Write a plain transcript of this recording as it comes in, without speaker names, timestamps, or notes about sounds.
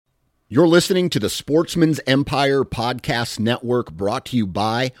You're listening to the Sportsman's Empire Podcast Network, brought to you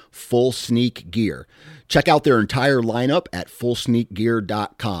by Full Sneak Gear. Check out their entire lineup at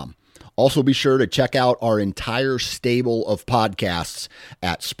fullsneakgear.com. Also be sure to check out our entire stable of podcasts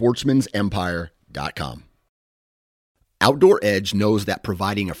at sportsmansempire.com. Outdoor Edge knows that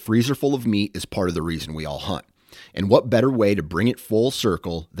providing a freezer full of meat is part of the reason we all hunt. And what better way to bring it full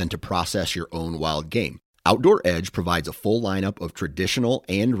circle than to process your own wild game? Outdoor Edge provides a full lineup of traditional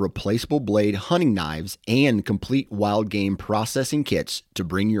and replaceable blade hunting knives and complete wild game processing kits to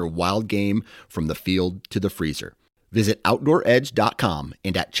bring your wild game from the field to the freezer. Visit OutdoorEdge.com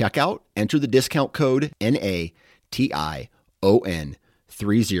and at checkout, enter the discount code NATION30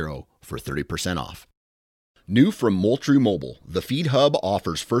 for 30% off. New from Moultrie Mobile, the Feed Hub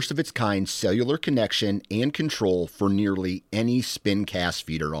offers first-of-its-kind cellular connection and control for nearly any spin cast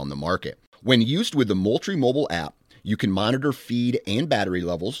feeder on the market. When used with the Moultrie Mobile app, you can monitor feed and battery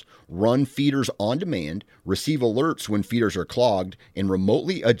levels, run feeders on demand, receive alerts when feeders are clogged, and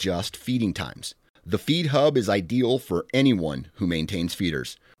remotely adjust feeding times. The Feed Hub is ideal for anyone who maintains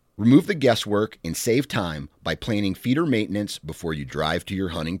feeders. Remove the guesswork and save time by planning feeder maintenance before you drive to your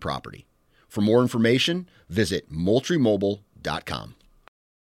hunting property. For more information, visit moultriemobile.com.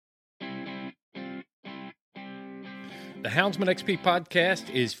 The Houndsman XP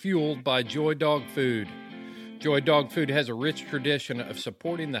podcast is fueled by Joy Dog Food. Joy Dog Food has a rich tradition of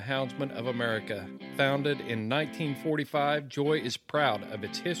supporting the Houndsman of America. Founded in 1945, Joy is proud of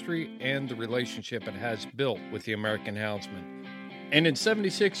its history and the relationship it has built with the American Houndsman. And in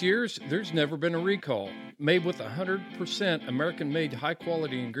 76 years, there's never been a recall. Made with 100% American-made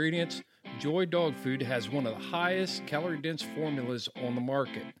high-quality ingredients, Joy Dog Food has one of the highest calorie-dense formulas on the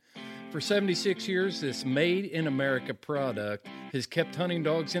market. For 76 years, this made-in-America product has kept hunting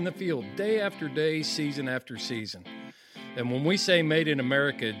dogs in the field day after day, season after season. And when we say made in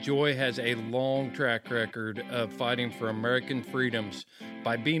America, Joy has a long track record of fighting for American freedoms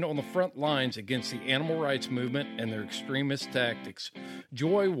by being on the front lines against the animal rights movement and their extremist tactics.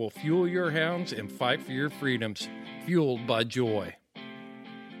 Joy will fuel your hounds and fight for your freedoms, fueled by Joy.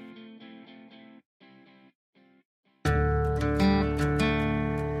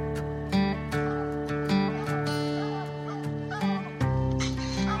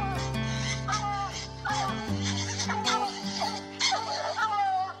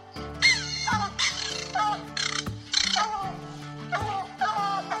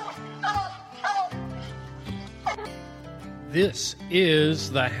 This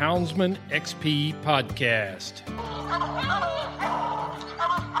is the Houndsman XP podcast.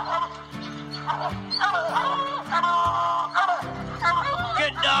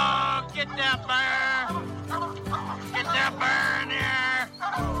 Good dog, get that bear. Get that bear in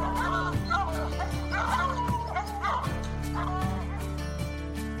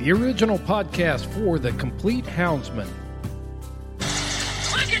here. The original podcast for the complete Houndsman.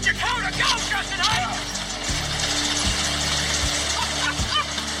 Look at your coat of go, Justin Hale.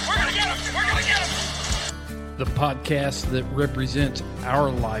 We're gonna get him. We're gonna get him. The podcast that represents our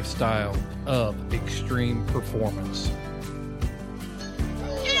lifestyle of extreme performance.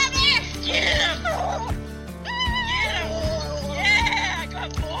 Get up there. Get him. Get him. Yeah,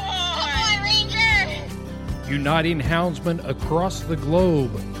 good boy. Good boy, Ranger. Uniting houndsmen across the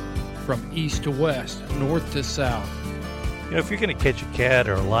globe, from east to west, north to south. You know, if you're going to catch a cat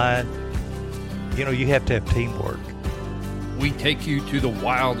or a lion, you know, you have to have teamwork. We take you to the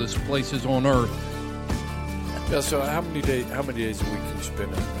wildest places on earth. Yeah, so how many days a week can you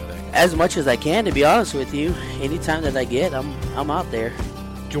spend out there? As much as I can, to be honest with you. Anytime that I get, I'm out there.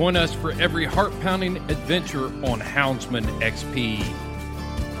 Join us for every heart-pounding adventure on Houndsman XP.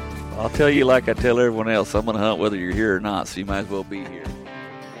 I'll tell you like I tell everyone else, I'm going to hunt whether you're here or not, so you might as well be here.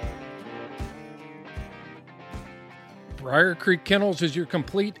 Briar Creek Kennels is your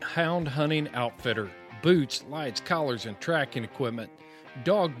complete hound hunting outfitter. Boots, lights, collars, and tracking equipment.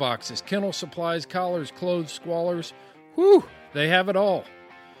 Dog boxes, kennel supplies, collars, clothes, squallers. Whew, they have it all.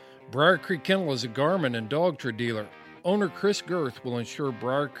 Briar Creek Kennel is a Garmin and Dogtra dealer. Owner Chris Girth will ensure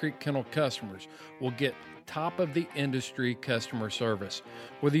Briar Creek Kennel customers will get top-of-the-industry customer service.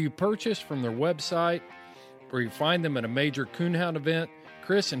 Whether you purchase from their website or you find them at a major coonhound event,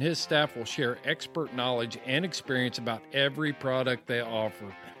 Chris and his staff will share expert knowledge and experience about every product they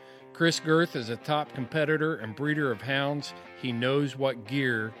offer. Chris Girth is a top competitor and breeder of hounds. He knows what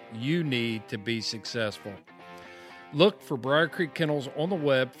gear you need to be successful. Look for Briar Creek Kennels on the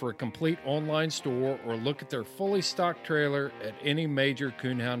web for a complete online store, or look at their fully stocked trailer at any major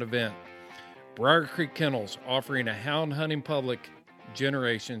coonhound event. Briar Creek Kennels, offering a hound hunting public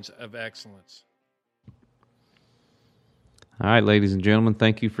generations of excellence. All right, ladies and gentlemen,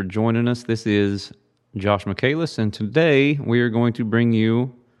 thank you for joining us. This is Josh Michaelis, and today we are going to bring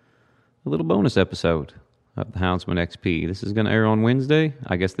you a little bonus episode of the Houndsman XP. This is going to air on Wednesday.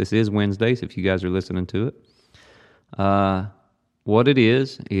 I guess this is Wednesday, so if you guys are listening to it. What it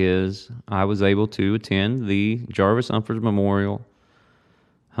is I was able to attend the Jarvis Umphers Memorial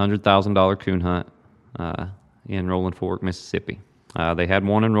 $100,000 coon hunt in Rolling Fork, Mississippi. They had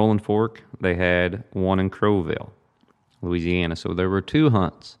one in Rolling Fork. They had one in Crowville, Louisiana. So there were 2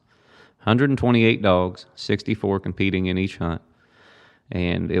 hunts, 128 dogs, 64 competing in each hunt.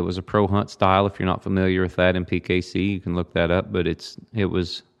 And it was a pro hunt style. If you're not familiar with that in PKC, you can look that up. But it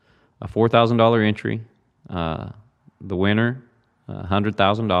was a $4,000 entry. The winner,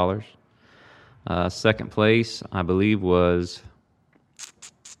 $100,000. Second place, I believe, was,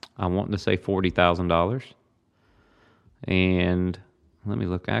 I want to say $40,000. And let me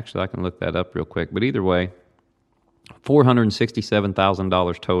look. Actually, I can look that up real quick. But either way,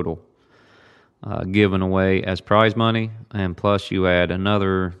 $467,000 total given away as prize money. And plus you add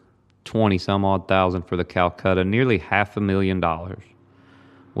another 20-some-odd thousand for the Calcutta. Nearly $500,000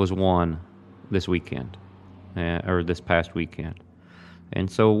 was won this weekend, or this past weekend.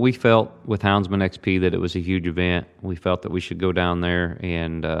 And so we felt with Houndsman XP that it was a huge event. We felt that we should go down there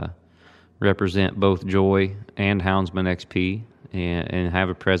and represent both Joy and Houndsman XP and have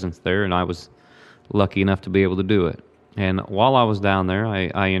a presence there, and I was lucky enough to be able to do it. And while I was down there,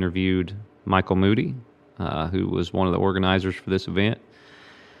 I interviewed Michael Moody, who was one of the organizers for this event.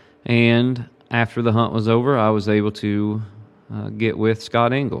 And after the hunt was over, I was able to get with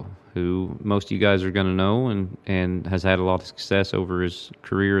Scott Engel, who most of you guys are going to know and has had a lot of success over his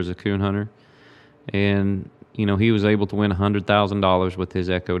career as a coon hunter. And, you know, he was able to win $100,000 with his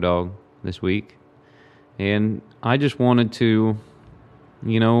Echo dog this week. And I just wanted to,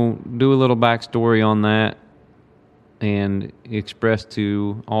 you know, do a little backstory on that and express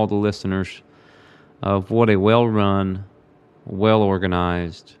to all the listeners of what a well-run,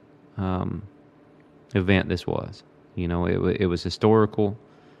 well-organized event this was. You know, it was historical.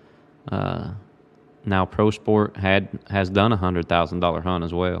 Now Pro Sport has done a $100,000 hunt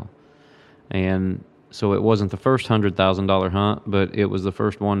as well. And so it wasn't the first $100,000 hunt, but it was the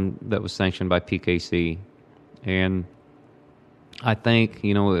first one that was sanctioned by PKC. And I think,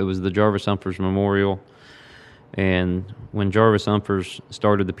 you know, it was the Jarvis Umphers Memorial. And when Jarvis Umphers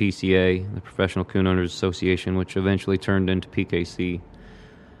started the PCA, the Professional Coon Hunters Association, which eventually turned into PKC,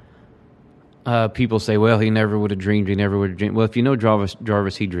 people say, well, he never would have dreamed. Well, if you know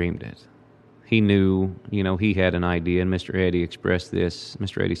Jarvis, he dreamed it. He knew, you know, he had an idea, and Mr.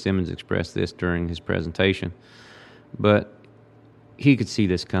 Eddie Simmons expressed this during his presentation. But he could see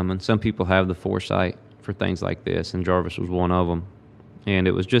this coming. Some people have the foresight for things like this, and Jarvis was one of them. And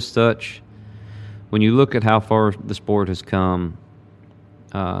it was just such, when you look at how far the sport has come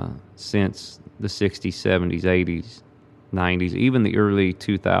since the 60s, 70s, 80s, 90s, even the early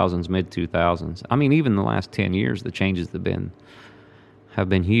 2000s, mid-2000s. I mean, even the last 10 years, the changes have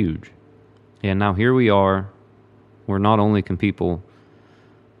been huge. And now here we are, where not only can people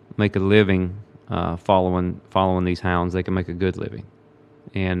make a living following these hounds, they can make a good living.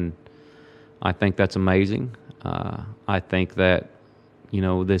 And I think that's amazing. I think that, you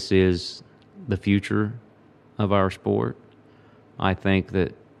know, this is the future of our sport. I think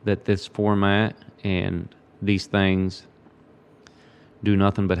that this format and these things do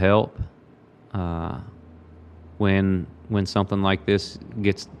nothing but help. When something like this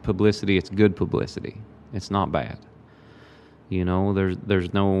gets publicity, it's good publicity. It's not bad. You know,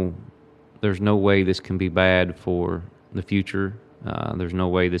 there's no way this can be bad for the future. There's no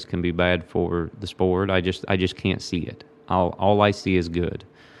way this can be bad for the sport. I just can't see it. All I see is good.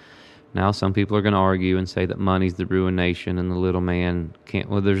 Now, some people are going to argue and say that money's the ruination and the little man can't.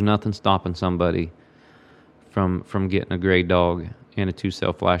 Well, there's nothing stopping somebody from getting a gray dog and a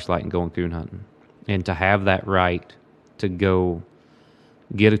 2-cell flashlight and going coon hunting. And to have that right to go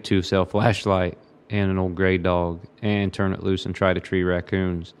get a 2-cell flashlight and an old gray dog and turn it loose and try to tree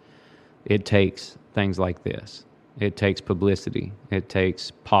raccoons, it takes things like this. It takes publicity. It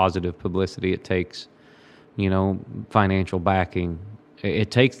takes positive publicity. It takes, you know, financial backing.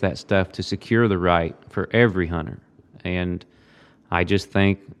 It takes that stuff to secure the right for every hunter. And I just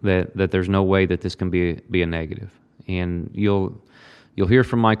think that there's no way that this can be a negative. And you'll hear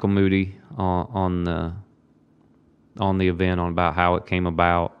from Michael Moody on the event about how it came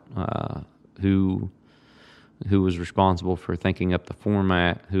about, who was responsible for thinking up the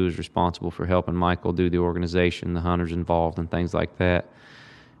format, who was responsible for helping Michael do the organization, the hunters involved, and things like that.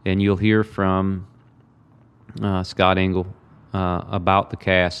 And you'll hear from Scott Engel, about the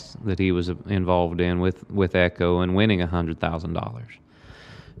cast that he was involved in with Echo and winning $100,000.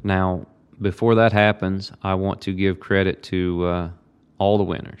 Now, before that happens, I want to give credit to all the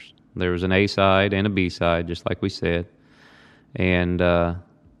winners. There was an A side and a B side, just like we said, and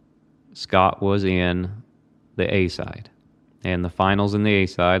Scott was in the A side. And the finals in the A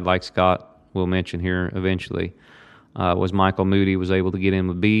side, like Scott will mention here eventually, was Michael Moody was able to get him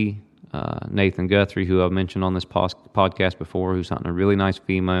a B. Nathan Guthrie, who I've mentioned on this podcast before, who's hunting a really nice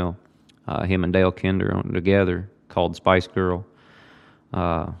female. Him and Dale Kinder together, called Spice Girl.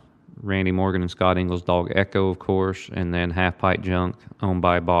 Randy Morgan and Scott Ingles' dog Echo, of course, and then Half Pint Junk, owned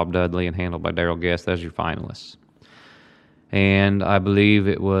by Bob Dudley and handled by Daryl Guest. That's your finalists. And I believe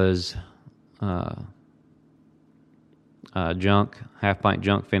it was Junk, Half Pint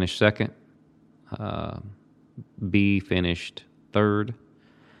Junk finished second. B finished third.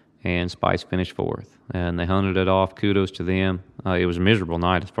 And Spice finished fourth. And they hunted it off. Kudos to them. It was a miserable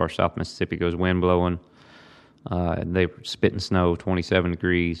night as far as South Mississippi goes, wind blowing. They were spitting snow, 27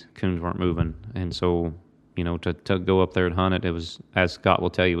 degrees. Coons weren't moving. And so, to go up there and hunt it, it was, as Scott will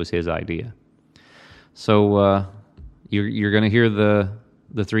tell you, was his idea. So you're going to hear the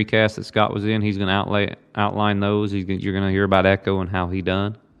three casts that Scott was in. He's going to outline those. You're going to hear about Echo and how he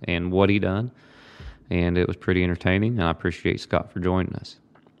done and what he done. And it was pretty entertaining, and I appreciate Scott for joining us.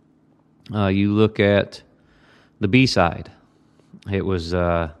 You look at the B side. It was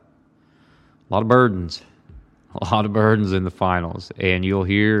a lot of burdens. A lot of burdens in the finals, and you will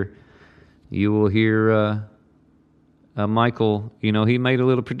hear Michael. He made a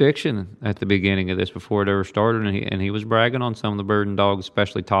little prediction at the beginning of this before it ever started, and he was bragging on some of the burden dogs,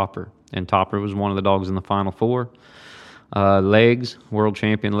 especially Topper. And Topper was one of the dogs in the Final Four. Legs, world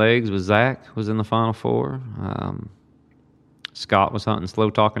champion Legs, Zach was in the Final Four. Scott was hunting Slow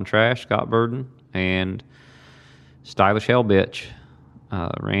Talking Trash, Scott Burden, and Stylish Hell Bitch,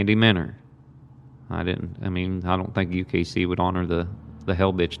 Randy Minner. I don't think UKC would honor the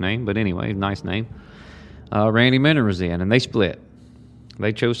Hell Bitch name, but anyway, nice name. Randy Minner was in, and they split.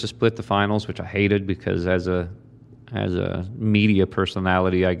 They chose to split the finals, which I hated because as a media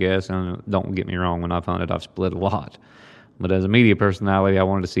personality, I guess, and don't get me wrong, when I've hunted, I've split a lot. But as a media personality, I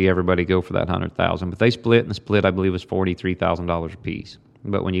wanted to see everybody go for that $100,000. But they split, and the split, I believe, was $43,000 a piece.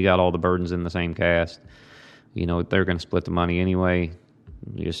 But when you got all the burdens in the same cast, they're going to split the money anyway.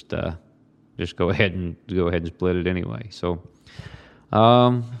 Just go ahead and split it anyway. So,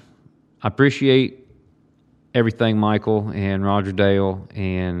 I appreciate everything, Michael and Roger Dale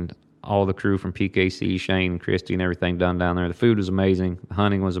and all the crew from PKC, Shane, Christy, and everything done down there. The food was amazing. The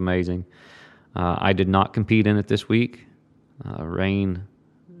hunting was amazing. I did not compete in it this week. Rain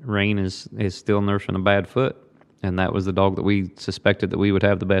is still nursing a bad foot, and that was the dog that we suspected that we would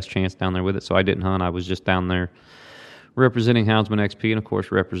have the best chance down there with it. So I didn't hunt. I was just down there representing Houndsman XP and, of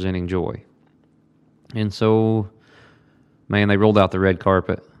course, representing Joy. And so, man, they rolled out the red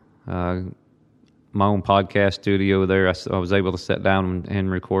carpet. My own podcast studio there, I was able to sit down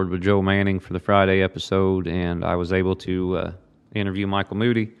and record with Joe Manning for the Friday episode, and I was able to interview Michael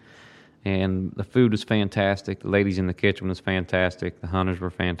Moody. And the food was fantastic. The ladies in the kitchen was fantastic. The hunters were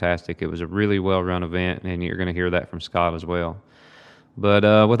fantastic. It was a really well-run event, and you're going to hear that from Scott as well.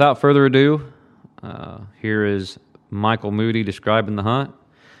 But without further ado, here is Michael Moody describing the hunt.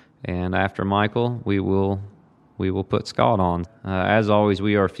 And after Michael, we will put Scott on. As always,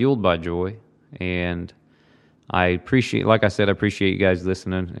 we are fueled by joy, and I appreciate you guys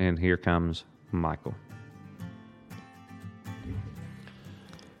listening. And here comes Michael.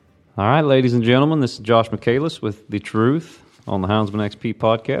 All right, ladies and gentlemen, this is Josh Michaelis with The Truth on the Houndsman XP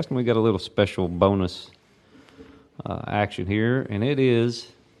podcast, and we got a little special bonus action here, and it is,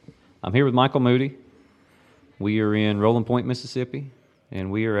 I'm here with Michael Moody. We are in Rolling Point, Mississippi,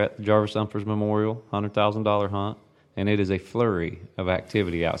 and we are at the Jarvis Umphers Memorial $100,000 hunt, and it is a flurry of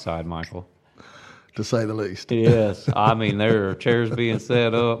activity outside, Michael. To say the least. Yes, there are chairs being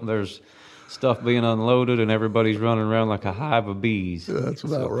set up, there's stuff being unloaded, and everybody's running around like a hive of bees. That's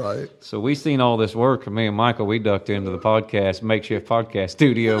about right. So we seen all this work, and me and Michael, we ducked into the makeshift podcast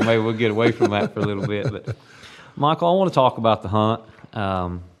studio. Maybe we'll get away from that for a little bit. But Michael, I want to talk about the hunt.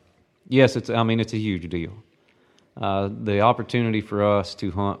 Yes, it's a huge deal. The opportunity for us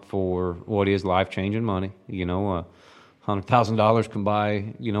to hunt for what is life-changing money. $100,000 can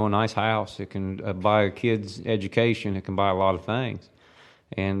buy, a nice house. It can buy a kid's education. It can buy a lot of things.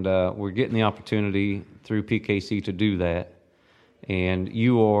 And we're getting the opportunity through PKC to do that. And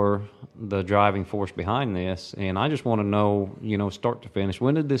you are the driving force behind this. And I just want to know, start to finish,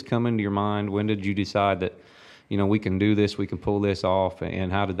 when did this come into your mind? When did you decide that, we can do this, we can pull this off?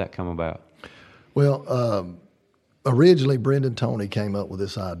 And how did that come about? Well, originally Brendan Toney came up with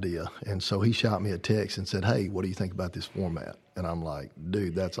this idea, and so he shot me a text and said, "Hey, what do you think about this format?" And I'm like,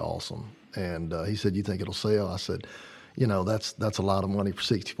 "Dude, that's awesome." And he said, "You think it'll sell?" I said, that's a lot of money for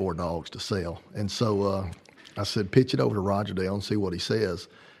 64 dogs to sell." And so I said, "Pitch it over to Roger Dale and see what he says."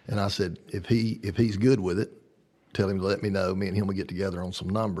 And I said, if he's good with it, tell him to let me know. Me and him will get together on some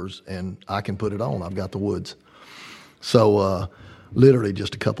numbers, and I can put it on. I've got the woods. So literally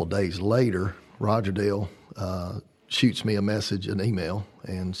just a couple of days later, Roger Dale shoots me a message, an email,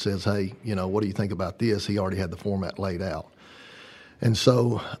 and says, "Hey, what do you think about this?" He already had the format laid out. And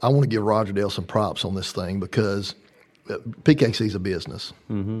so I want to give Roger Dale some props on this thing because PKC is a business.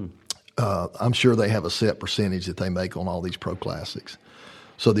 Mm-hmm. I'm sure they have a set percentage that they make on all these Pro Classics.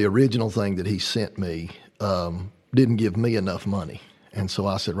 So the original thing that he sent me didn't give me enough money. And so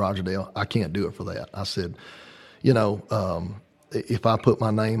I said, "Roger Dale, I can't do it for that." I said, if I put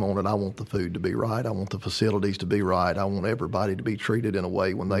my name on it, I want the food to be right. I want the facilities to be right. I want everybody to be treated in a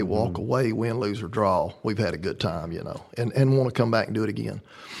way when they walk away, win, lose, or draw, we've had a good time, and want to come back and do it again.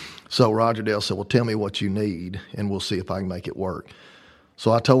 So Roger Dale said, "Well, tell me what you need, and we'll see if I can make it work."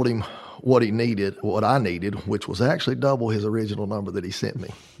 So I told him what I needed, which was actually double his original number that he sent me.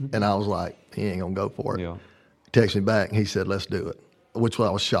 And I was like, he ain't going to go for it. Yeah. He texted me back, and he said, "Let's do it," which I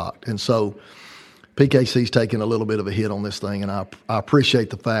was shocked. And so PKC's taking a little bit of a hit on this thing, and I appreciate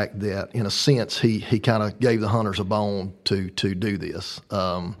the fact that, in a sense, he kind of gave the hunters a bone to do this.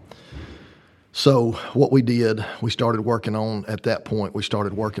 So what we did, we started working on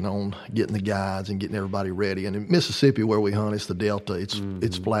getting the guides and getting everybody ready. And in Mississippi, where we hunt, it's the Delta.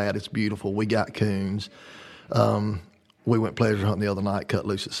 It's flat. It's beautiful. We got coons. We went pleasure hunting the other night, cut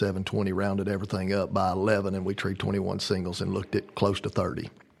loose at 720, rounded everything up by 11, and we treed 21 singles and looked at close to 30.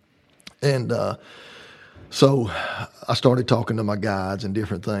 And so I started talking to my guides and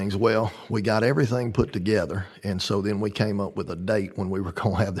different things. Well, we got everything put together, and so then we came up with a date when we were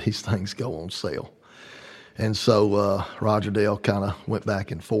going to have these things go on sale. And so Roger Dale kind of went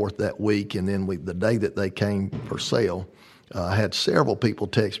back and forth that week, and then the day that they came for sale, I had several people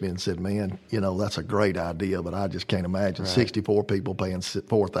text me and said, "Man, that's a great idea, but I just can't imagine 64 people paying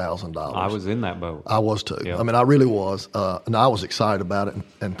 $4,000. I was in that boat. I was too. Yep. I mean, I really was. And I was excited about it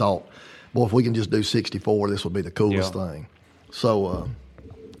and thought, boy, if we can just do 64, this would be the coolest thing. So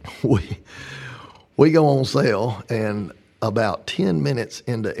we go on sale, and about 10 minutes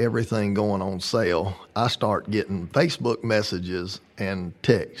into everything going on sale, I start getting Facebook messages and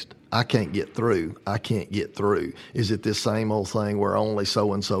text. "I can't get through. I can't get through. Is it this same old thing where only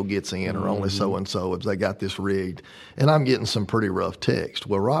so-and-so gets in, or only so-and-so, if they got this rigged?" And I'm getting some pretty rough text.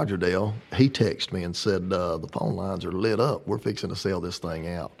 Well, Roger Dale, he texted me and said, "The phone lines are lit up. We're fixing to sell this thing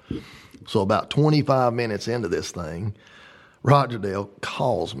out." So about 25 minutes into this thing, Roger Dale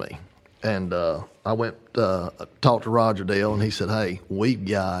calls me. And I went talked to Roger Dale, and he said, "Hey, we've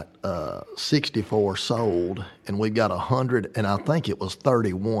got 64 sold, and we've got 100, and I think it was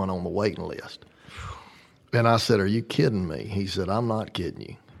 31 on the waiting list." And I said, "Are you kidding me?" He said, "I'm not kidding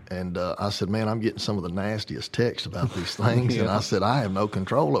you." And I said, "Man, I'm getting some of the nastiest texts about these things." And I said, "I have no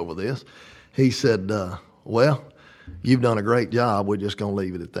control over this." He said, "Well, you've done a great job. We're just going to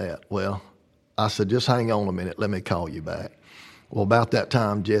leave it at that." Well, I said, "Just hang on a minute. Let me call you back." Well, about that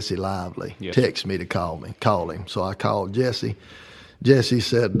time, Jesse Lively texted me to call him. So I called Jesse. Jesse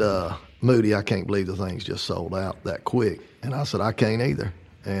said, "Moody, I can't believe the thing's just sold out that quick." And I said, "I can't either."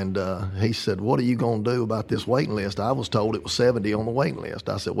 And he said, "What are you going to do about this waiting list? I was told it was 70 on the waiting list."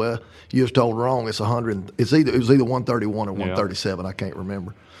 I said, "Well, you was told wrong. It's 100. It was either 131 or 137. I can't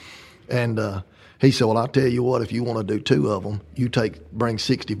remember." And he said, "Well, I'll tell you what, if you want to do two of them, bring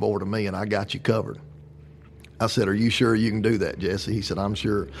 64 to me, and I got you covered." I said, "Are you sure you can do that, Jesse?" He said, "I'm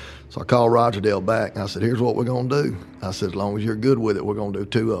sure." So I called Roger Dale back, and I said, "Here's what we're going to do." I said, "As long as you're good with it, we're going to do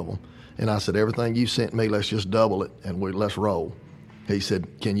two of them." And I said, "Everything you sent me, let's just double it, and let's roll." He said,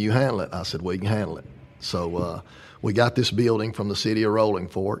 "Can you handle it?" I said, "We can handle it." So we got this building from the city of Rolling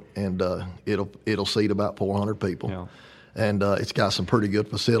Fork, and it'll seat about 400 people. Yeah. And it's got some pretty good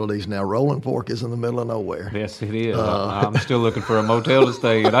facilities. Now, Rolling Fork is in the middle of nowhere. Yes, it is. I'm still looking for a motel to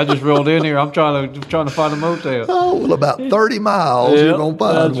stay in. I just rolled in here. I'm trying to find a motel. Oh, well, about 30 miles, you're going to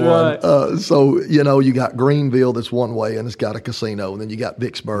find one. Right. So, you got Greenville that's one way, and it's got a casino. And then you got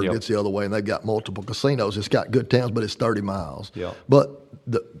Vicksburg that's the other way, and they've got multiple casinos. It's got good towns, but it's 30 miles. Yep. But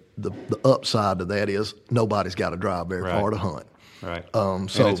the upside to that is nobody's got to drive very far to hunt. Right. And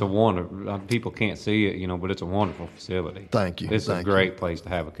it's a wonderful, people can't see it, but it's a wonderful facility. Thank you. It's a great place to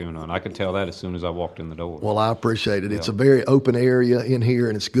have a coon hunt. I could tell that as soon as I walked in the door. Well, I appreciate it. Yeah. It's a very open area in here,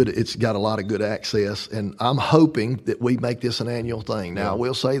 and it's good. It's got a lot of good access, and I'm hoping that we make this an annual thing. Now, I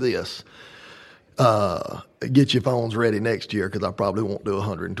will say this. get your phones ready next year because I probably won't do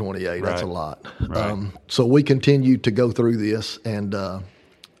 128. That's a lot. Right. So we continue to go through this, and of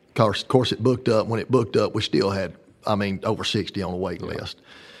course it booked up. When it booked up, we still had, over 60 on the waiting list.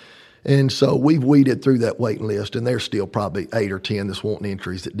 And so we've weeded through that waiting list, and there's still probably 8 or 10 that's wanting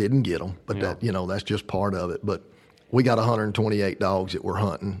entries that didn't get them. But that's just part of it. But we got 128 dogs that we're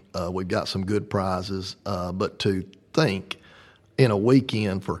hunting. We've got some good prizes. But to think in a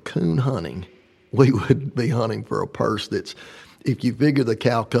weekend for coon hunting, we would be hunting for a purse that's, if you figure the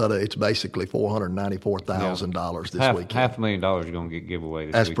Calcutta, it's basically $494,000 this weekend. $500,000 you're going to get giveaway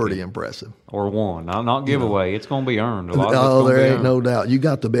this That's weekend. pretty impressive. Or one. Not giveaway. It's going to be earned. A lot Oh, of it's there ain't earned. no doubt. You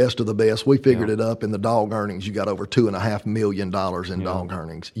got the best of the best. We figured it up in the dog earnings. You got over $2.5 million in dog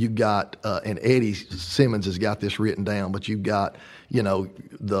earnings. You got, and Eddie Simmons has got this written down, but you've got,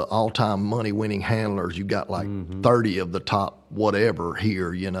 the all-time money-winning handlers. You got like 30 of the top whatever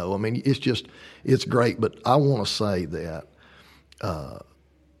here, it's great. But I want to say that,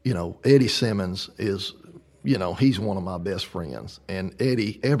 Eddie Simmons is, he's one of my best friends. And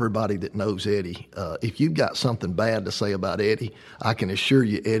Eddie, everybody that knows Eddie, if you've got something bad to say about Eddie, I can assure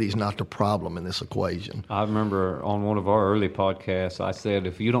you Eddie's not the problem in this equation. I remember on one of our early podcasts, I said,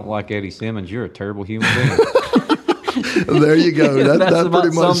 if you don't like Eddie Simmons, you're a terrible human being. There you go. That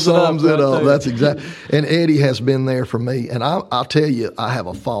pretty much sums it up. Right. That's exactly. And Eddie has been there for me. And I'll tell you, I have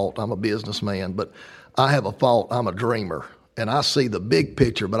a fault. I'm a businessman, but I have a fault. I'm a dreamer. And I see the big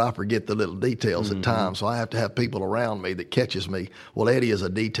picture, but I forget the little details at times. So I have to have people around me that catches me. Well, Eddie is a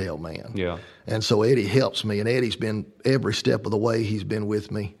detail man. Yeah. And so Eddie helps me. And Eddie's been every step of the way. He's been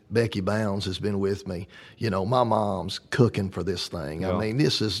with me. Becky Bounds has been with me. My mom's cooking for this thing. Yeah.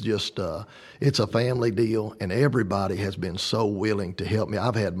 This is just, it's a family deal. And everybody has been so willing to help me.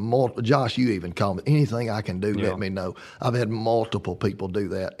 I've had multiple, Josh, you even call me. Anything I can do, let me know. I've had multiple people do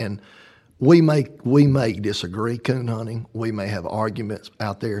that. And we may disagree coon hunting. We may have arguments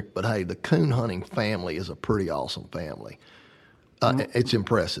out there, but hey, the coon hunting family is a pretty awesome family. It's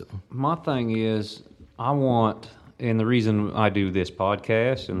impressive. My thing is, and the reason I do this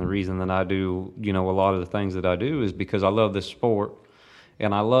podcast and the reason that I do, a lot of the things that I do is because I love this sport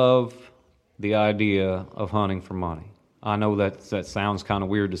and I love the idea of hunting for money. I know that sounds kind of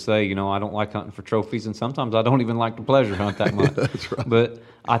weird to say, I don't like hunting for trophies, and sometimes I don't even like to pleasure hunt that much. That's right. But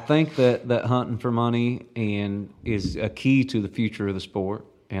I think that hunting for money is a key to the future of the sport,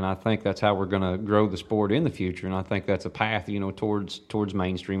 and I think that's how we're going to grow the sport in the future, and I think that's a path, towards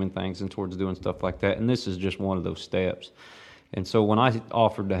mainstreaming things and towards doing stuff like that, and this is just one of those steps. And so when I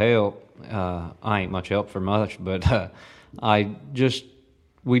offered to help, I ain't much help for much, but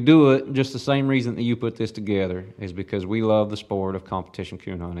we do it just the same reason that you put this together is because we love the sport of competition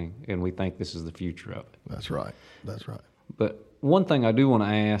coon hunting, and we think this is the future of it. That's right. But one thing I do want to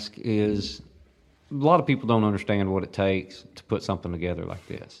ask is, a lot of people don't understand what it takes to put something together like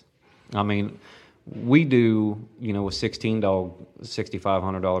this. We do, a 16-dog,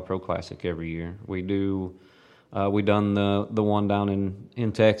 $6,500 Pro Classic every year. We done the one down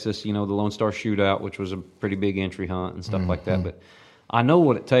in Texas, the Lone Star Shootout, which was a pretty big entry hunt and stuff like that. But I know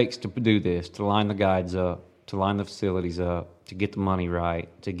what it takes to do this, to line the guides up, to line the facilities up, to get the money right,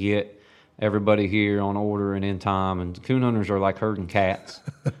 to get everybody here on order and in time. And coon hunters are like herding cats.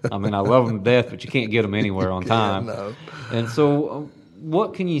 I love them to death, but you can't get them anywhere on time. No. And so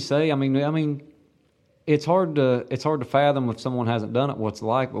what can you say? It's hard to fathom if someone hasn't done it what it's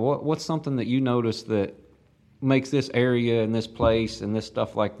like, but what's something that you notice that makes this area and this place and this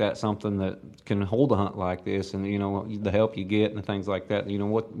stuff like that something that can hold a hunt like this, and the help you get and the things like that?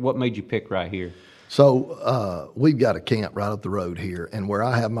 What made you pick right here? So we've got a camp right up the road here, and where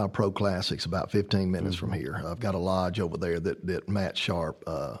I have my Pro Classics about 15 minutes from here. I've got a lodge over there that Matt Sharp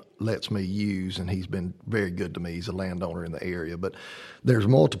lets me use, and he's been very good to me. He's a landowner in the area, but there's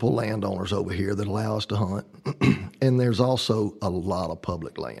multiple landowners over here that allow us to hunt, and there's also a lot of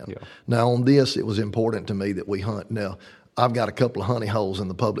public land. Yeah. Now on this, it was important to me that we hunt. Now I've got a couple of honey holes in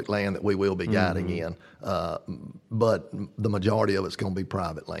the public land that we will be guiding in, but the majority of it's going to be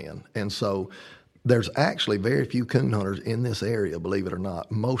private land, and so there's actually very few coon hunters in this area, believe it or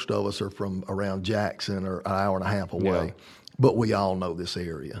not. Most of us are from around Jackson or an hour and a half away, but we all know this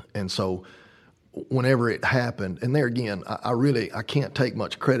area. And so whenever it happened, and there again, I can't take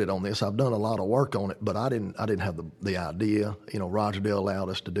much credit on this. I've done a lot of work on it, but I didn't have the idea. Roger Dale allowed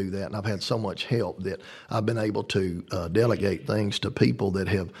us to do that, and I've had so much help that I've been able to delegate things to people that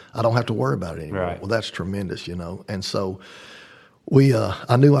I don't have to worry about it anymore. Right. Well, that's tremendous, And so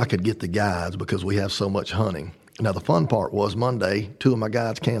I knew I could get the guides because we have so much hunting. Now, the fun part was Monday, 2 of my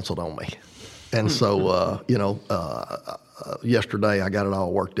guides canceled on me. And so, yesterday I got it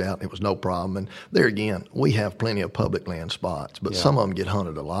all worked out. It was no problem. And there again, we have plenty of public land spots, but some of them get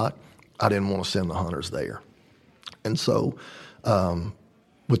hunted a lot. I didn't want to send the hunters there. And so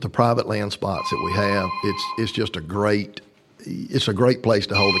with the private land spots that we have, it's just a great place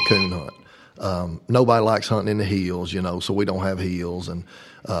to hold a coon hunt. Nobody likes hunting in the hills, so we don't have hills. And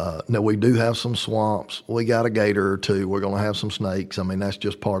now we do have some swamps. We got a gator or two. We're going to have some snakes. I mean, that's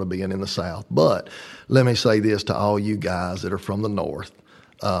just part of being in the South. But let me say this to all you guys that are from the North.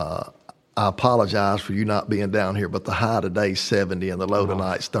 I apologize for you not being down here, but the high today's 70 and the low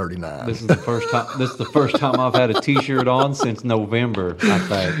tonight's 39. This is the first time I've had a T-shirt on since November, I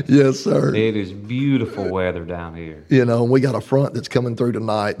think. Yes, sir. It is beautiful weather down here. And we got a front that's coming through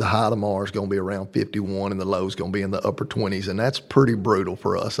tonight. The high tomorrow is going to be around 51, and the low is going to be in the upper 20s, and that's pretty brutal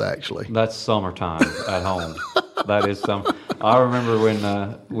for us, actually. That's summertime at home. That is summer. I remember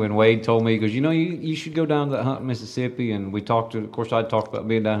when Wade told me, he goes, you should go down to that hunt in Mississippi, and we talked of course, I talked about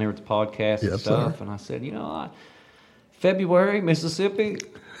being down here with the podcast and stuff, sir. And I said, February, Mississippi,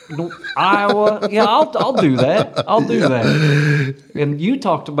 Iowa, I'll do that. I'll do that. And you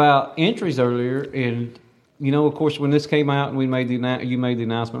talked about entries earlier, and of course, when this came out and you made the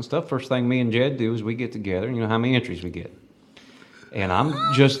announcement and stuff, first thing me and Jed do is we get together, and how many entries we get. And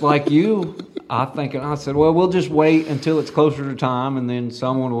I'm just like you. I said, well, we'll just wait until it's closer to time, and then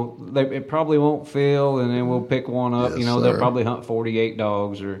it probably won't fill, and then we'll pick one up. Yes, they'll probably hunt 48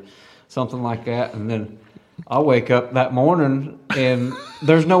 dogs or something like that. And then I wake up that morning, and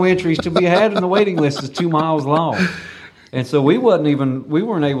there's no entries to be had, and the waiting list is 2 miles long. And so we weren't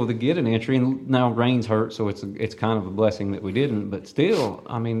able to get an entry, and now rain's hurt, so it's kind of a blessing that we didn't. But still,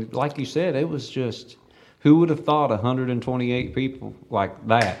 I mean, like you said, it was just, who would have thought 128 people like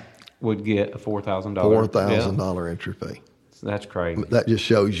that would get a $4,000 $4,000 entry fee. So that's crazy. That just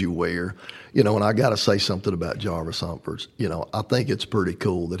shows you where, and I got to say something about Jarvis Humphers. I think it's pretty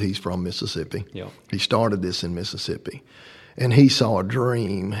cool that he's from Mississippi. Yeah. He started this in Mississippi. And he saw a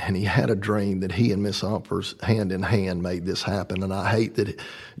dream, and he had a dream that he and Miss Humphers, hand in hand, made this happen. And I hate that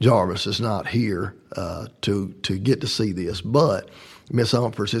Jarvis is not here to get to see this. But Miss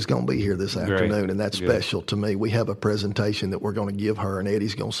Humphers is going to be here this afternoon, and that's special to me. We have a presentation that we're going to give her, and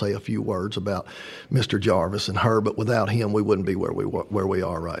Eddie's going to say a few words about Mr. Jarvis and her. But without him, we wouldn't be where we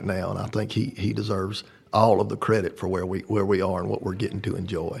are right now. And I think he deserves all of the credit for where we are and what we're getting to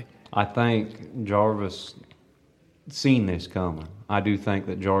enjoy. I think Jarvis seen this coming. I do think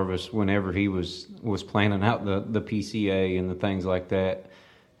that Jarvis, whenever he was planning out the PCA and the things like that,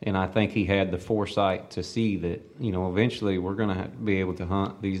 and I think he had the foresight to see that, eventually we're going to be able to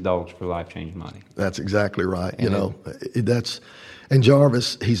hunt these dogs for life-changing money. That's exactly right. And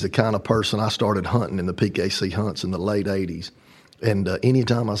Jarvis, he's the kind of person, I started hunting in the PKC hunts in the late 80s. And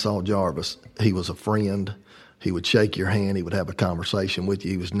anytime I saw Jarvis, he was a friend. He would shake your hand. He would have a conversation with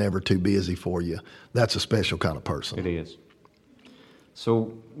you. He was never too busy for you. That's a special kind of person. It is.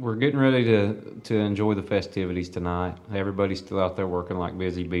 So we're getting ready to enjoy the festivities tonight. Everybody's still out there working like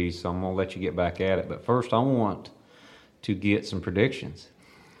busy bees, so I'm going to let you get back at it. But first, I want to get some predictions.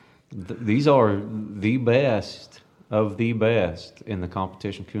 These are the best of the best in the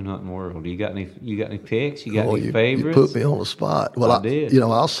competition coon hunting world. You got any picks? You got any favorites? You put me on the spot. Well, I did.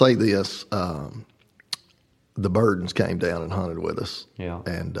 I'll say this. The Burdens came down and hunted with us. Yeah.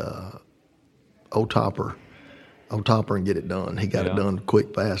 And old Topper and get it done. He got it done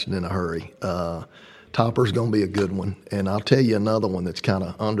quick, fast, and in a hurry. Topper's going to be a good one. And I'll tell you another one that's kind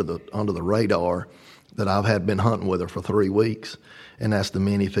of under the radar that I've been hunting with her for 3 weeks, and that's the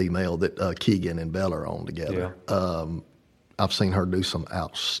mini female that Keegan and Bella are on together. Yeah. I've seen her do some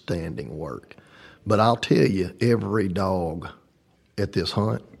outstanding work. But I'll tell you, every dog at this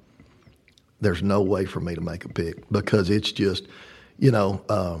hunt, there's no way for me to make a pick because it's just,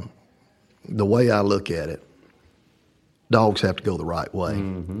 the way I look at it, dogs have to go the right way.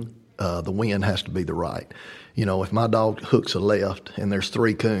 Mm-hmm. The wind has to be the right. If my dog hooks a left and there's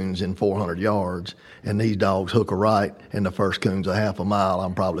 3 coons in 400 yards and these dogs hook a right and the first coon's a half a mile,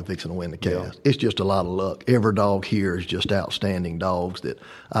 I'm probably fixing to win the cast. Yeah. It's just a lot of luck. Every dog here is just outstanding dogs that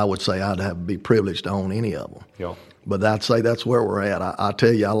I would say I'd have to be privileged to own any of them. Yeah. But I'd say that's where we're at. I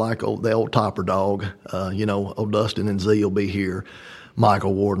tell you, I like the old Topper dog. Old Dustin and Z will be here.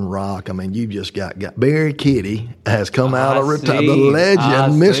 Michael Warden Rock. I mean, you've just got Barry Kitty has come out of retirement. The I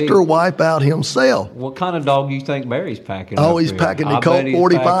legend, see. Mr. Wipeout himself. What kind of dog do you think Barry's packing? Oh, up he's here? packing the I bet Colt he's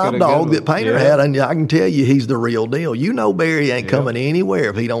 45 packing a dog good that Painter one. had, and I can tell you he's the real deal. You know Barry ain't coming anywhere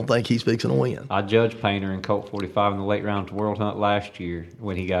if he don't think he's fixing to win. I judged Painter in Colt 45 in the late round to World Hunt last year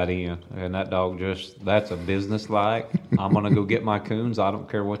when he got in, and that dog that's a business-like. I'm going to go get my coons. I don't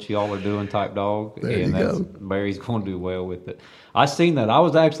care what y'all are doing type dog. There you go. Barry's going to do well with it. I seen that. I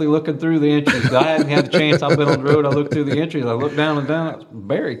was actually looking through the entries. I hadn't had a chance. I've been on the road. I looked through the entries. I looked down and down.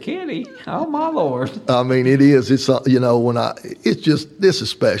 Barry Kitty. Oh, my Lord. I mean, it is. It's, it's just, this is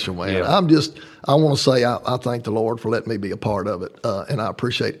special, man. Yeah. I want to say I thank the Lord for letting me be a part of it. And I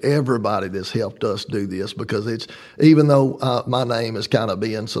appreciate everybody that's helped us do this, because it's, even though my name is kind of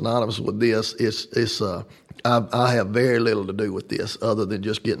being synonymous with this, I have very little to do with this other than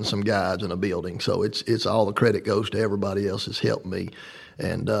just getting some guides in a building. So it's all the credit goes to everybody else that's helped me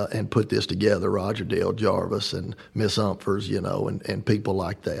and put this together. Roger Dale Jarvis and Miss Umphers, and people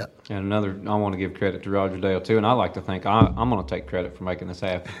like that. And I want to give credit to Roger Dale too, and I like to think I'm going to take credit for making this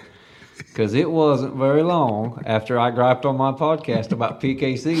happen. Because it wasn't very long after I griped on my podcast about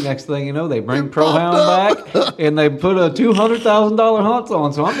PKC. Next thing you know, they bring Pro-Hound back, and they put a $200,000 hunt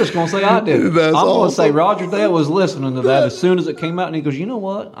on. So I'm just going to say I did it. I'm going to say Roger Dale was listening to that as soon as it came out, and he goes, "You know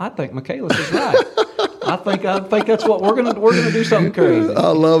what? I think Michaelis is right. I think that's what we're gonna do something crazy." I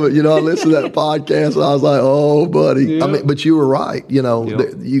love it. I listened to that podcast. And I was like, "Oh, buddy." Yeah. I mean, but you were right. You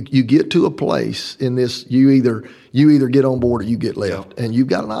get to a place in this. You either get on board or you get left, and you've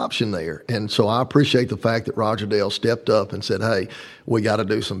got an option there. And so I appreciate the fact that Roger Dale stepped up and said, "Hey, we got to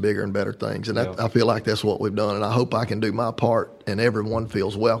do some bigger and better things." And I feel like that's what we've done. And I hope I can do my part, and everyone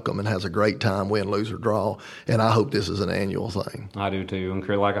feels welcome and has a great time, win, lose, or draw. And I hope this is an annual thing. I do too. And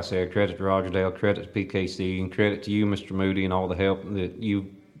like I said, credit to Roger Dale, credit to PKC, and credit to you, Mr. Moody, and all the help that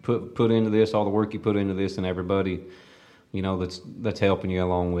you put into this, all the work you put into this, and everybody, that's helping you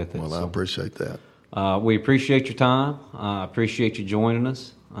along with it. Well, I appreciate that. We appreciate your time. I appreciate you joining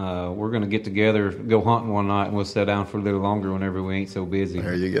us. We're going to get together, go hunting one night, and we'll sit down for a little longer whenever we ain't so busy.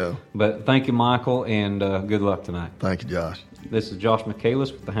 There you go. But thank you, Michael, and good luck tonight. Thank you, Josh. This is Josh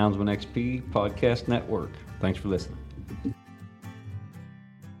Michaelis with the Houndsman XP Podcast Network. Thanks for listening.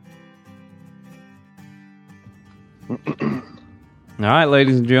 All right,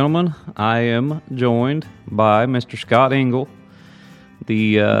 ladies and gentlemen, I am joined by Mr. Scott Engel,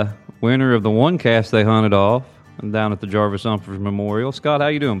 the winner of the one cast they hunted off down at the Jarvis Umphers Memorial. Scott, how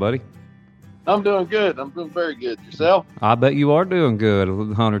you doing, buddy? I'm doing good. I'm doing very good. Yourself? I bet you are doing good.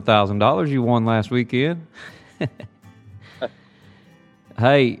 $100,000 you won last weekend.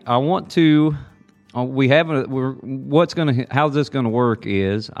 Hey, I want to. How's this going to work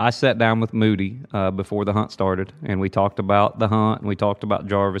is I sat down with Moody before the hunt started, and we talked about the hunt, and we talked about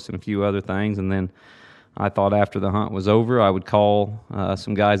Jarvis and a few other things, and then I thought after the hunt was over, I would call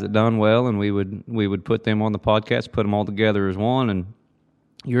some guys that done well, and we would put them on the podcast, put them all together as one. And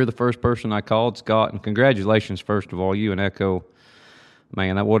you're the first person I called, Scott. And congratulations, first of all, you and Echo.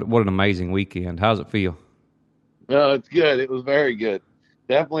 Man, what an amazing weekend. How's it feel? No, it's good. It was very good.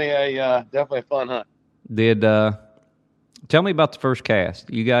 Definitely a fun hunt. Tell me about the first cast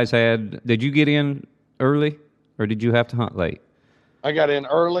you guys had. Did you get in early, or did you have to hunt late? I got in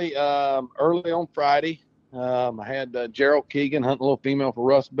early on Friday. I had Gerald Keegan hunting a little female for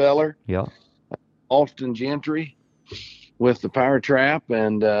Russ Beller. Yeah. Austin Gentry with the Power Trap,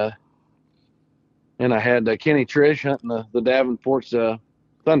 and I had Kenny Trish hunting the Davenport's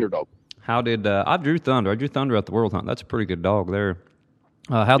Thunderdog. How did I drew Thunder? I drew Thunder at the World Hunt. That's a pretty good dog there.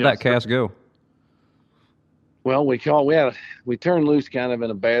 How'd that cast go? Well, we turned loose kind of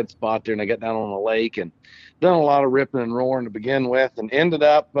in a bad spot there, and I got down on the lake and done a lot of ripping and roaring to begin with, and ended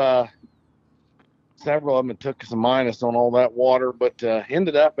up several of them took us a minus on all that water, but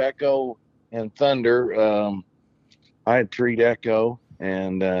ended up Echo and Thunder. I had treed Echo,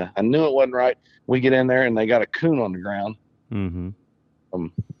 and I knew it wasn't right. We get in there, and they got a coon on the ground. Mm-hmm.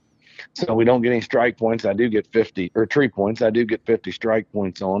 So we don't get any strike points. I do get 50 or tree points. I do get 50 strike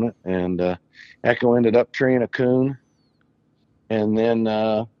points on it. And Echo ended up treeing a coon, and then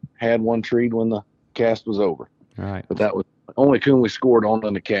had one treed when the cast was over. All right. But that was the only coon we scored on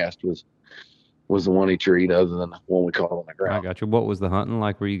in the cast was the one he treed, other than the one we caught on the ground. I got you. What was the hunting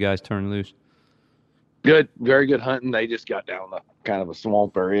like? Were you guys turning loose? Good, very good hunting. They just got down the kind of a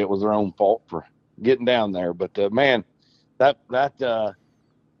swamp area. It was their own fault for getting down there. But man, that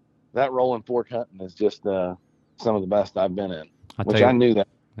rolling fork hunting is just some of the best I've been in. I knew that.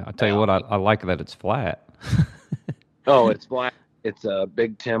 I tell you what, I like that it's flat. Oh, it's flat. It's a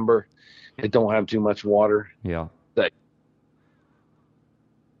big timber. It don't have too much water. Yeah.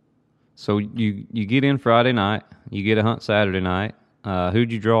 So you get in Friday night, you get a hunt Saturday night.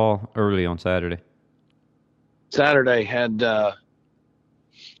 Who'd you draw early on Saturday? Saturday had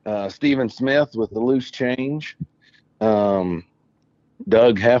Stephen Smith with the loose change, Doug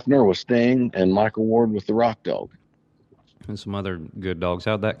Hefner with Sting, and Michael Ward with the Rock Dog. And some other good dogs.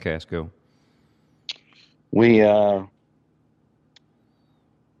 How'd that cast go? We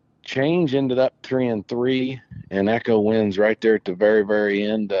Change ended up 3-3, and Echo wins right there at the very, very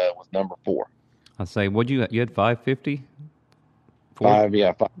end with number 4. I say, you had 550? Five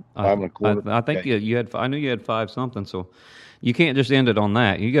and a quarter. I think you had. I knew you had 5 something. So you can't just end it on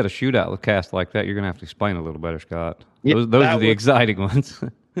that. You got a shootout with cast like that. You're gonna have to explain a little better, Scott. Yeah, those are the exciting ones.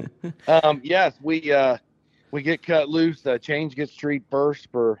 Yes, we get cut loose. Change gets treed first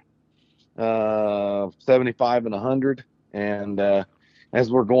for 75 and 100, and as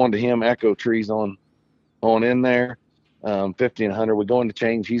we're going to him, Echo trees on in there, 50 and 100. We go into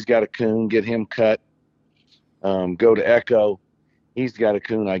Change. He's got a coon. Get him cut. Go to Echo. He's got a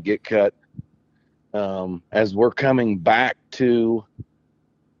coon. I get cut. As we're coming back to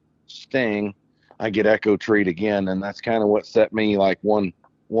Sting, I get Echo treat again, and that's kind of what set me like one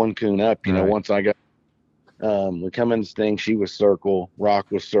coon up. You know, once I got, we come into Sting, she was circle,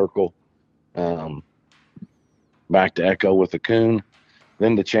 Rock was circle, back to Echo with a coon,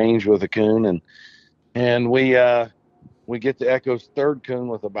 then to Change with a coon, and we get to Echo's 3rd coon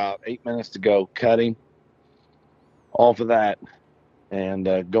with about 8 minutes to go, cut him off of that. And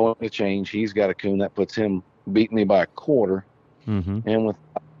going to Change, he's got a coon that puts him beating me by a quarter. Mm-hmm. And with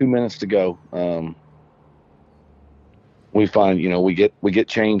 2 minutes to go, we find, we get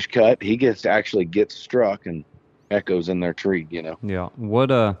Change cut. He actually gets struck, and Echo's in their tree. Yeah. What?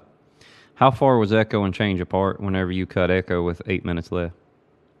 How far was Echo and Change apart whenever you cut Echo with 8 minutes left?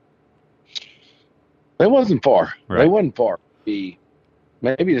 It wasn't far. Right. They wasn't far. Maybe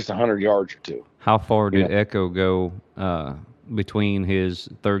just 100 yards or 2. How far did Echo go? Between his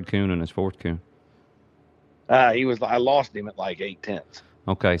 3rd coon and his 4th coon? I lost him at like 8/10.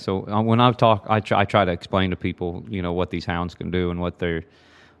 Okay, so when I talk, I try to explain to people, what these hounds can do and what they're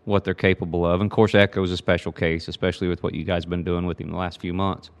capable of. And of course, Echo's a special case, especially with what you guys have been doing with him the last few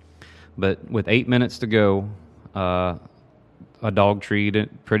months. But with 8 minutes to go, a dog treed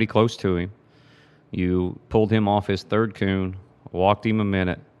pretty close to him. You pulled him off his 3rd coon, walked him a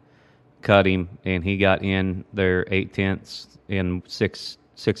minute, cut him, and he got in there 8/10 in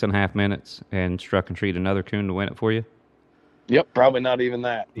 6.5 minutes and struck and treated another coon to win it for you. Yep, probably not even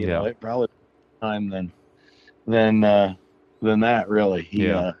that. You know, it probably time than that really.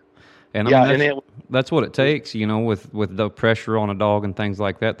 That's what it takes. With the pressure on a dog and things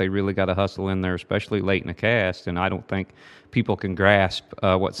like that, they really got to hustle in there, especially late in a cast. And I don't think people can grasp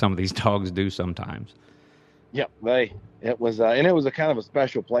what some of these dogs do sometimes. Yep, it was a kind of a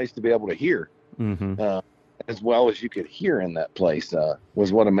special place to be able to hear, as well as you could hear in that place.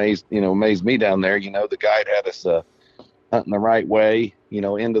 Was what amazed me down there. The guide had us hunting the right way,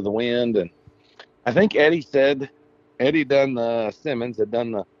 into the wind, and I think Eddie done Simmons had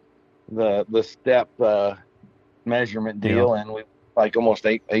done the step measurement deal, and we like almost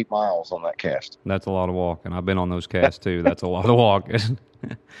 8 miles on that cast. That's a lot of walking. I've been on those casts too. That's a lot of walking.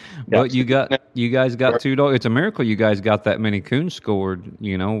 But you guys got 2 dogs. It's a miracle you guys got that many coons scored,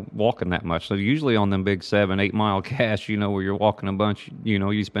 walking that much. So usually on them big 7-8 mile casts, where you're walking a bunch,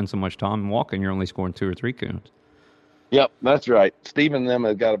 you spend so much time walking, you're only scoring 2 or 3 coons. Yep, that's right. Steve and them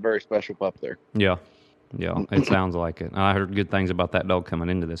have got a very special pup there. Yeah, it sounds like it. I heard good things about that dog coming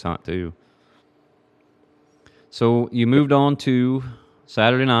into this hunt too. So you moved on to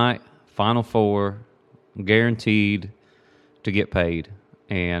Saturday night, Final Four, guaranteed to get paid.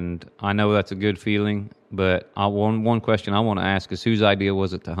 And I know that's a good feeling, but one question I want to ask is, whose idea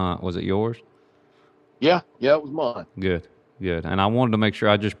was it to hunt? Was it yours? Yeah, it was mine. Good. And I wanted to make sure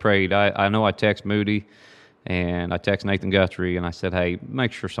I just prayed. I know I text Moody and I text Nathan Guthrie and I said, hey,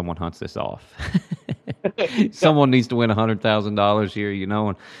 make sure someone hunts this off. Someone needs to win $100,000 here,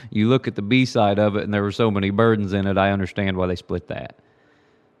 and you look at the B side of it and there were so many burdens in it. I understand why they split that.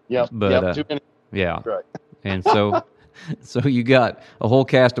 Yep. But, too many. Yeah. Right. And so you got a whole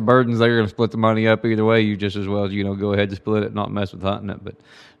cast of burdens. They're going to split the money up either way. You just as well, go ahead and split it, not mess with hunting it. But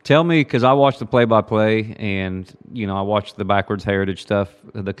tell me, because I watched the play-by-play and, I watched the Backwards Heritage stuff,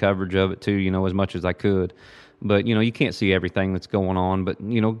 the coverage of it too, as much as I could. But, you can't see everything that's going on. But,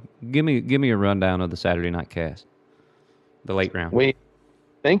 give me a rundown of the Saturday night cast, the late round. We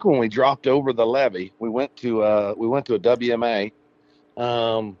think when we dropped over the levee, we went to a WMA,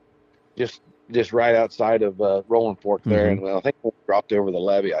 just right outside of Rolling Fork there. And I think when we dropped over the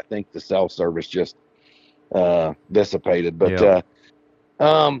levee, I think the cell service just dissipated. But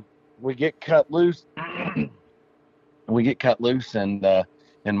we get cut loose.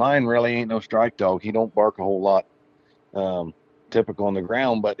 And mine really ain't no strike dog. He don't bark a whole lot. Typical on the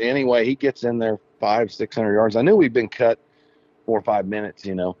ground. But anyway, he gets in there 500-600 yards. I knew we'd been cut 4 or 5 minutes,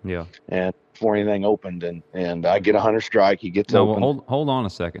 Yeah. and before anything opened, and I get a hunter strike. He gets open. Well, hold on a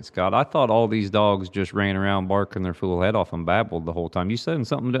second, Scott. I thought all these dogs just ran around barking their fool head off and babbled the whole time. You said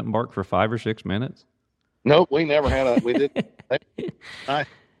something didn't bark for 5 or 6 minutes? Nope, we never had we didn't. I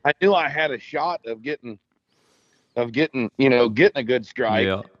knew I had a shot of getting a good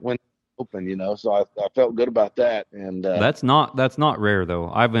strike when open, so I felt good about that. And that's not rare though.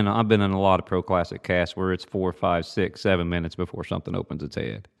 I've been in a lot of pro classic casts where it's 4, 5, 6, 7 minutes before something opens its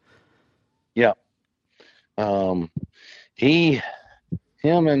head. Yeah. Him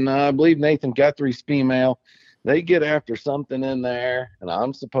and I believe Nathan Guthrie's female, they get after something in there, and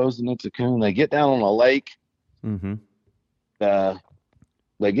I'm supposing it's a coon. They get down on a lake. Mm-hmm.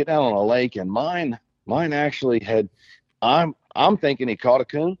 They get down on a lake, and mine actually had. I'm thinking he caught a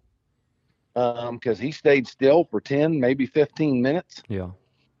coon, because he stayed still for 10, maybe 15 minutes. Yeah.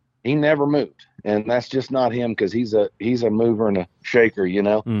 He never moved, and that's just not him, because he's a mover and a shaker,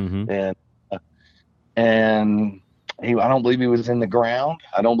 Mm-hmm. And I don't believe he was in the ground.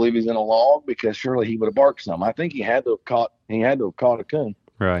 I don't believe he's in a log, because surely he would have barked some. I think he had to have caught a coon.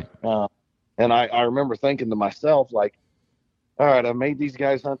 Right. And I remember thinking to myself, like, all right, I made these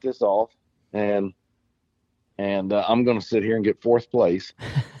guys hunt this off, and I'm going to sit here and get 4th place.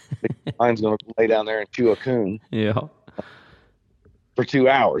 Mine's going to lay down there and chew a coon. Yeah. For 2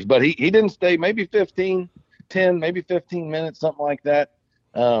 hours, but he didn't stay. Maybe 10, maybe 15 minutes, something like that.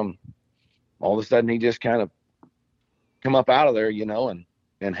 All of a sudden, he just kind of come up out of there, and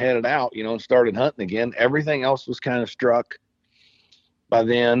headed out, and started hunting again. Everything else was kind of struck by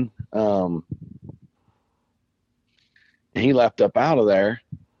then. He left up out of there.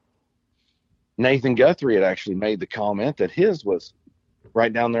 Nathan Guthrie had actually made the comment that his was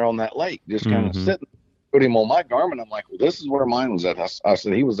right down there on that lake, just kind of sitting. Put him on my Garmin. I'm like, well, this is where mine was at. I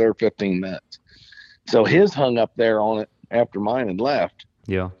said he was there 15 minutes. So his hung up there on it after mine had left.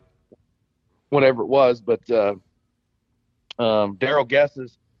 Yeah. Whatever it was, but Daryl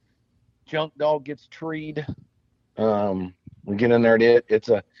guesses junk dog gets treed. We get in there and it's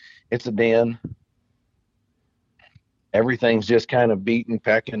a den. Everything's just kind of beating,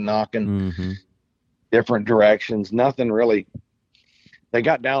 pecking, knocking, different directions. Nothing really. They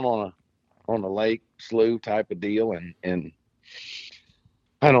got down on a lake slough type of deal, and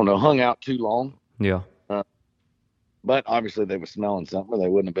I don't know, hung out too long. Yeah. But obviously they were smelling something, or they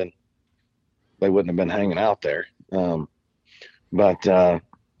wouldn't have been hanging out there. But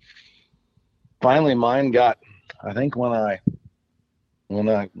finally mine got, I think when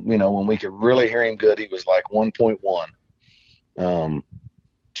we could really hear him good, he was like 1.1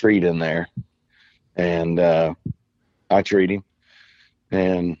 treat in there, and I treat him,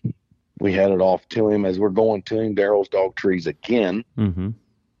 and we headed off to him. As we're going to him, Daryl's dog trees again. Mm-hmm.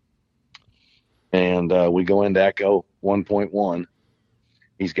 And we go into Echo 1.1.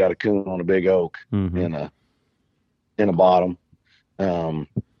 He's got a coon on a big oak in a bottom.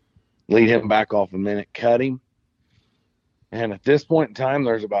 Lead him back off a minute, cut him. And at this point in time,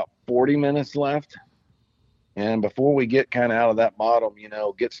 there's about 40 minutes left. And before we get kind of out of that bottom,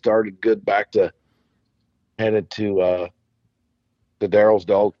 get started good back to headed to Daryl's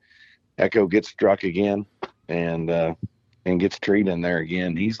dog, Echo gets struck again and gets treated in there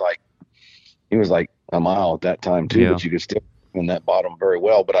again. He was like a mile at that time too, but you could still in that bottom very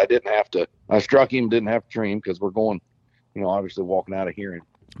well. But I struck him, didn't have to treat him, because we're going, obviously walking out of here and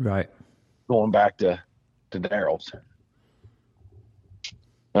right, going back to Daryl's.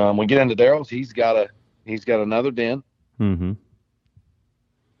 We get into Daryl's. He's got another den. Mm-hmm.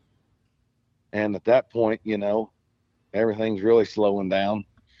 And at that point, everything's really slowing down.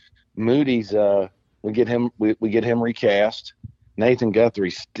 Moody's, we get him recast. Nathan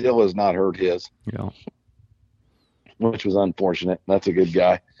Guthrie still has not heard his. Yeah. Which was unfortunate. That's a good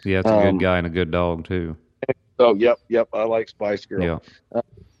guy. Yeah, it's a good guy and a good dog too. So yep. I like Spice Girl. Yeah.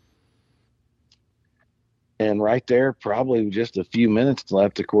 And right there, probably just a few minutes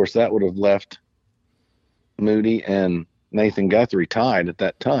left. Of course, that would have left Moody and Nathan Guthrie tied at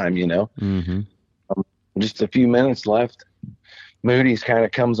that time, Mm-hmm. Just a few minutes left. Moody's kind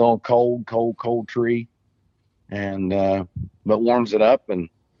of comes on cold tree, and but warms it up, and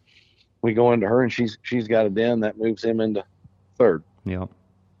we go into her, and she's got a den that moves him into third. Yeah.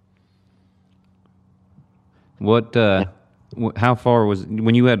 What? How far was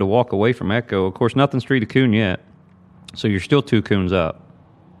when you had to walk away from Echo? Of course, nothing's treated coon yet, so you're still 2 coons up,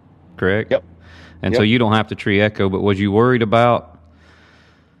 correct? Yep. And so you don't have to tree Echo, but was you worried about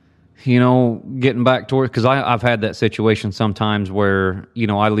getting back towards, because I've had that situation sometimes where,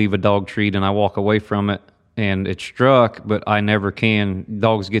 I leave a dog treat and I walk away from it and it's struck, but I never can.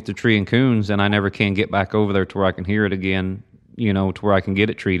 Dogs get the tree in coons and I never can get back over there to where I can hear it again, to where I can get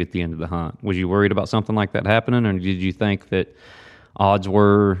it treat at the end of the hunt. Was you worried about something like that happening, or did you think that odds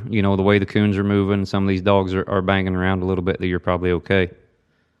were, the way the coons are moving, some of these dogs are banging around a little bit, that you're probably okay?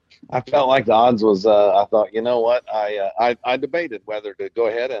 I felt like the odds was, I thought, you know what, I debated whether to go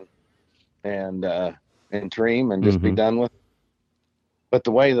ahead and tream and just be done with it. But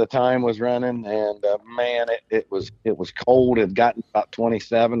the way the time was running, and man, it was cold. It had gotten about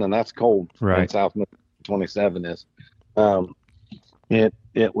 27, and that's cold. Right. In South 27 is.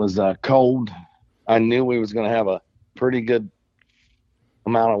 It was cold. I knew we was going to have a pretty good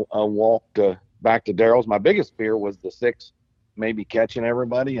amount of walk back to Daryl's. My biggest fear was the 6 maybe catching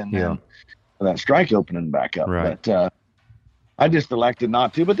everybody and then that strike opening back up. Right. But I just elected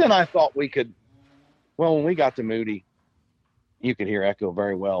not to. But then I thought we could. Well, when we got to Moody, you could hear Echo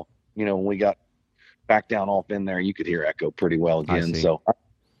very well. When we got back down off in there, you could hear Echo pretty well again. So I had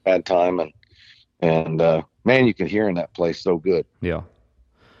a bad time, and man, you could hear in that place so good. Yeah.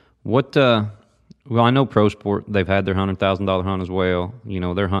 What? Well, I know Pro Sport, they've had their $100,000 hunt as well.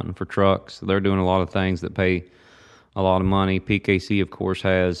 They're hunting for trucks. They're doing a lot of things that pay a lot of money. PKC, of course,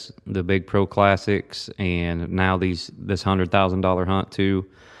 has the big Pro Classics, and now this $100,000 hunt too.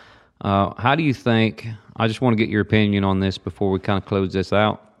 How do you think, I just want to get your opinion on this before we kind of close this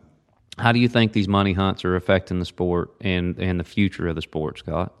out. How do you think these money hunts are affecting the sport and the future of the sport,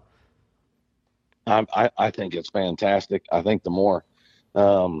 Scott? I think it's fantastic. I think the more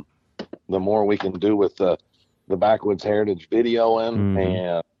we can do with the Backwoods Heritage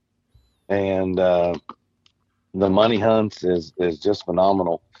videoing and the money hunts is just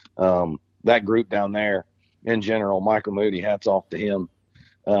phenomenal. That group down there in general, Michael Moody, hats off to him.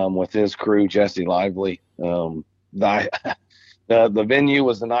 With his crew, Jesse Lively. The venue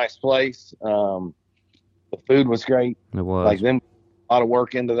was a nice place. The food was great. It was. Like them, a lot of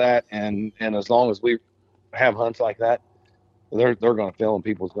work into that, and as long as we have hunts like that, they're going to fill and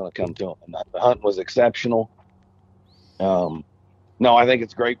people's going to come to them. And the hunt was exceptional. No, I think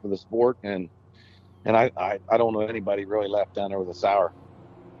it's great for the sport, and I don't know anybody really left down there with a sour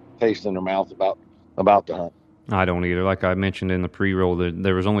taste in their mouth about the hunt. I don't either. Like I mentioned in the pre-roll,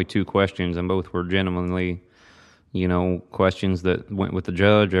 there was only 2 questions, and both were genuinely, questions that went with the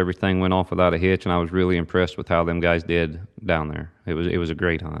judge. Everything went off without a hitch, and I was really impressed with how them guys did down there. It was a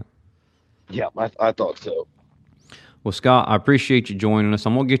great hunt. Yeah, I thought so. Well, Scott, I appreciate you joining us.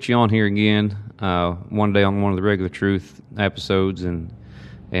 I'm going to get you on here again one day on one of the Regular Truth episodes, and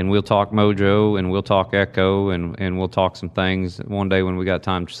we'll talk Mojo, and we'll talk Echo, and we'll talk some things one day when we got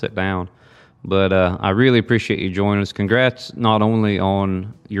time to sit down. But I really appreciate you joining us. Congrats not only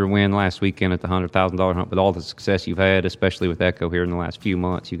on your win last weekend at the $100,000 hunt, but all the success you've had, especially with Echo here in the last few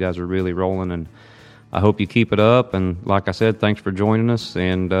months. You guys are really rolling, and I hope you keep it up. And like I said, thanks for joining us,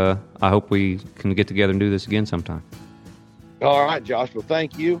 and I hope we can get together and do this again sometime. All right, Josh. Well,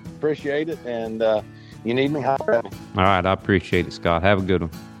 thank you. Appreciate it. And you need me, holler at me. All right, I appreciate it, Scott. Have a good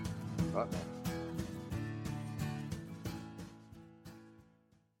one. All right, man.